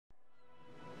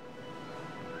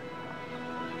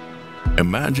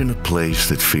Imagine a place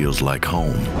that feels like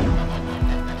home,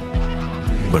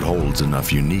 but holds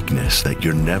enough uniqueness that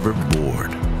you're never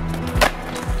bored.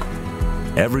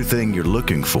 Everything you're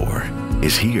looking for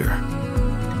is here.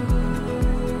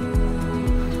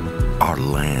 Our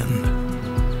land,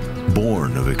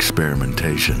 born of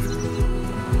experimentation.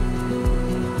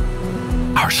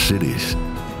 Our cities,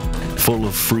 full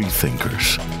of free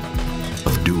thinkers,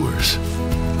 of doers.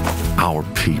 Our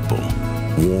people,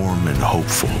 warm and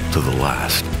hopeful to the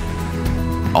last.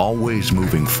 Always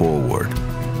moving forward,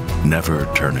 never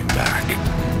turning back.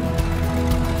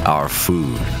 Our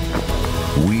food,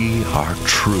 we are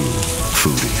true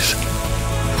foodies.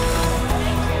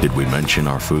 Did we mention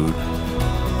our food?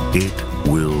 It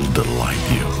will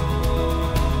delight you.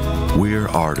 We're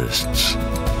artists,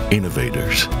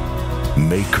 innovators,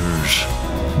 makers,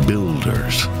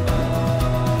 builders.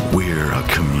 We're a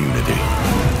community.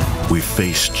 We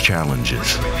faced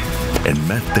challenges and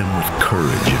met them with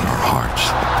courage in our hearts.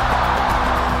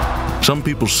 Some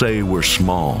people say we're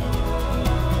small,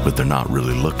 but they're not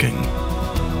really looking.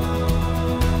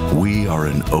 We are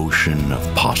an ocean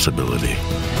of possibility,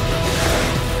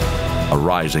 a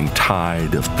rising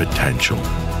tide of potential.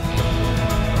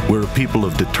 We're a people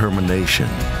of determination,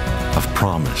 of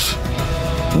promise.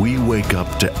 We wake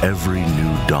up to every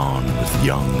new dawn with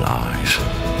young eyes.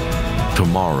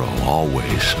 Tomorrow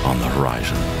always on the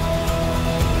horizon.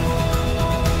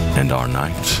 And our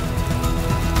nights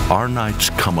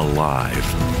come alive,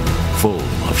 full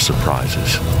of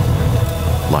surprises,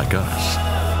 like us.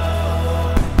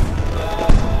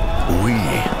 We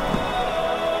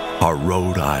are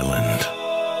Rhode Island.